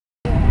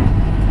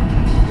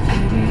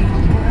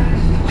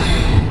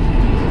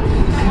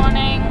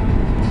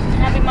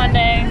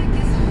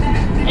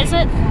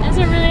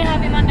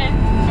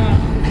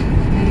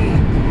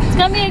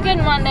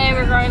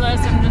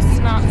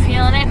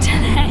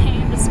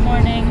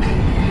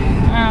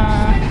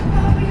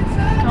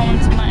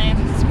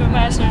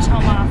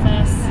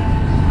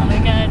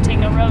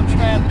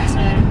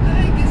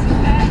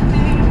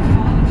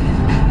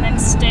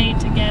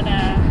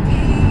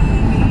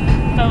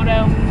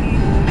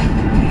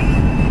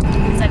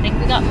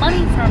got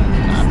money from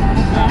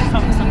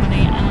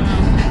somebody. I don't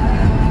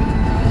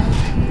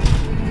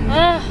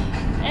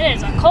know. It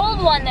is a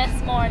cold one this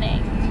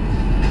morning.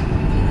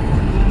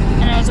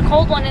 And it was a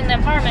cold one in the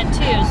apartment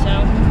too,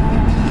 so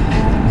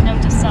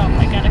note to self,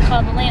 I gotta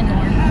call the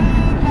landlord.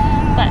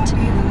 But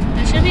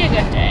it should be a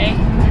good day.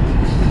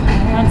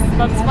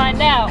 Let's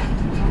find out,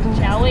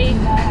 shall we?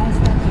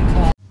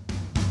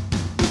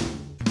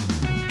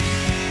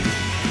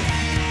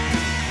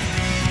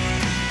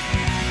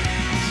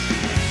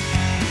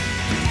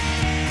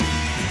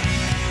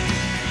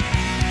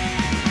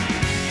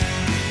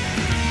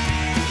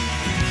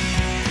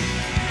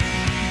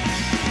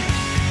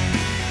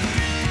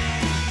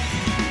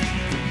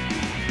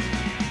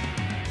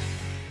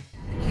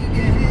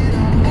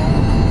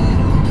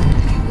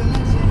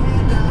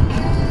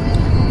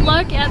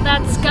 Look at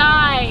that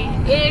sky.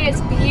 It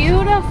is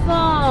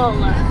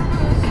beautiful.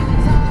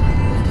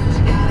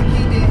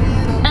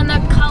 And the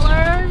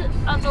color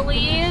of the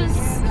leaves,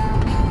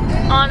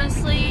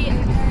 honestly,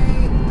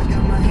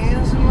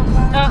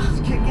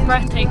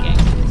 breathtaking.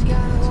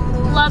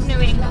 Love New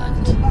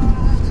England.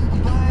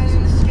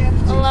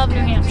 I love New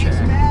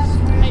Hampshire.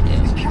 I do.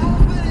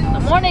 The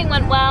morning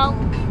went well,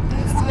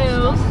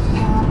 smooth.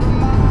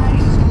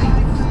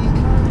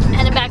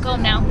 Heading back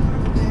home now.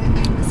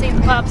 See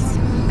the pups.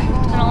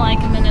 I don't like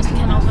him in his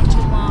kennel for too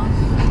long.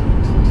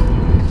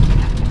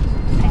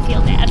 I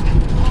feel bad.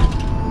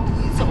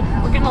 So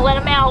we're gonna let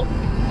him out.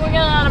 We're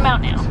gonna let him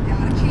out now.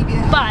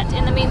 But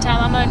in the meantime,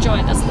 I'm gonna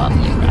enjoy this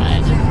lovely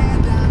ride.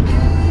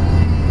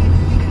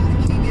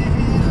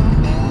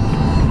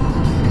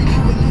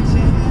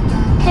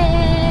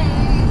 Hey.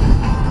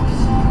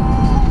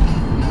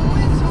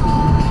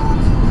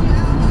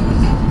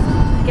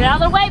 Get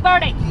out of the way,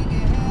 Birdie!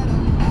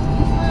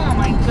 Oh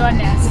my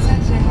goodness.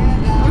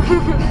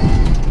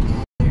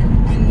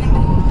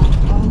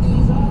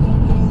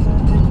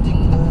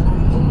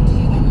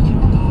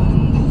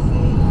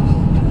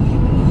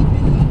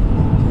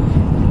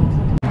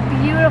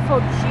 Beautiful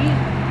Jeep.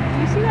 Do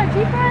you see that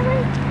Jeep,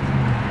 Riley?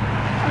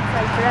 Looks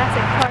like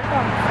Jurassic Park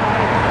on the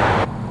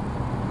side.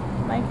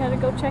 Might gotta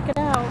go check it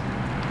out.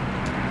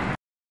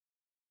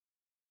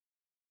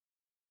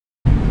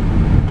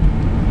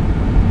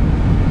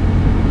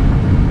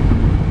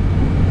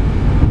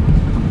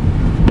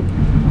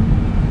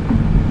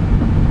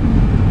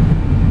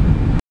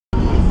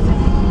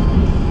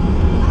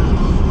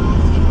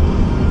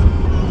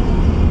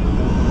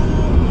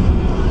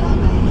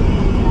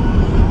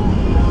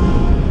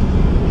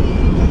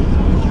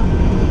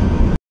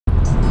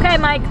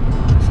 Mike,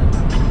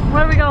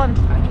 where are we going?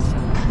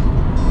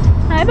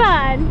 Hi,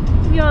 bud.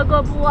 You a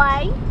good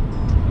boy?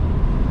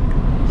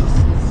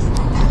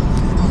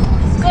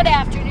 Good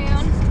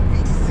afternoon.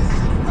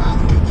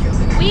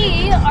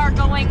 We are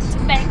going to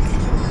bank.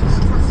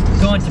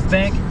 Going to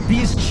bank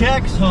these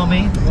checks,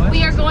 homie. What?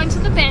 We are going to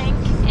the bank,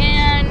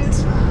 and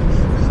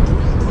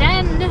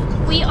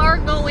then we are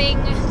going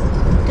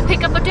to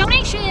pick up a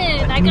donation.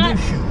 I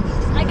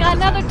got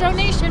another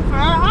donation for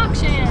our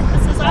auction.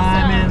 This is awesome.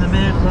 I'm in the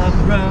middle of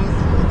the road.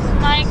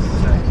 Mike,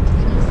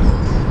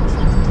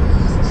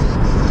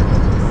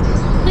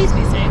 please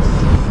be safe.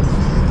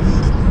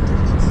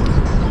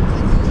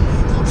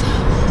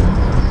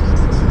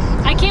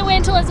 I can't wait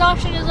until this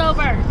auction is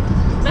over.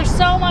 There's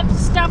so much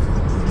stuff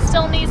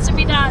still needs to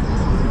be done.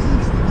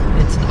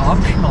 It's an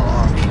optional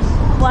auction.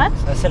 What?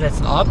 I said it's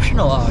an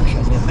optional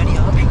auction. We have many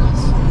options.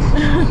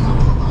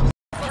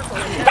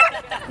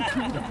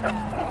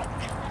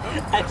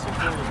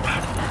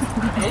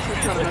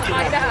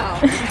 I know.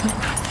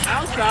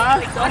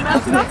 Elsa, don't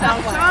mess it up,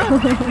 Elsa.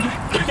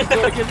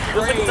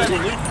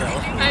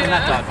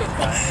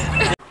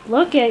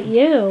 Look at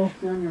you.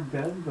 On your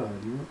bed,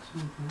 bud. You look so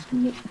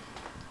good.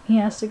 He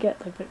has to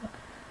get like the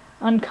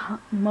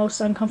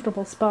most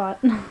uncomfortable spot.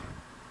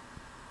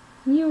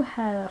 You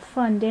had a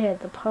fun day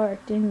at the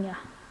park, didn't ya?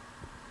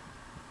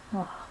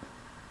 Oh,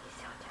 he's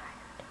so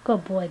tired.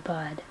 Good boy,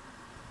 bud.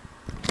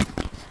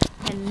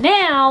 And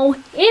now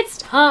it's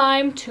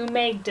time to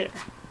make dinner.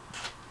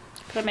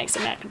 Gonna make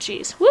some mac and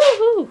cheese.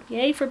 Woohoo!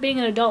 Yay for being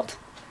an adult.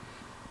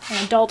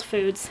 And adult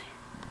foods.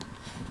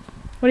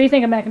 What do you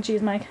think of mac and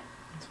cheese, Mike?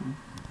 It's fine.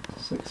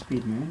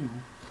 6-speed manual.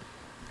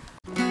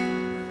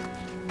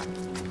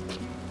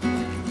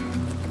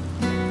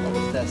 What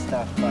was that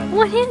stuff, bud?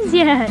 What is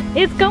it?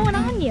 It's going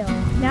on you.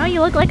 Now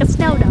you look like a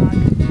snow dog.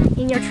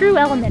 In your true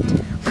element.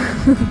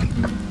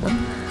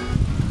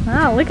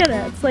 Wow, look at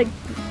it. It's like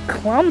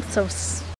clumps of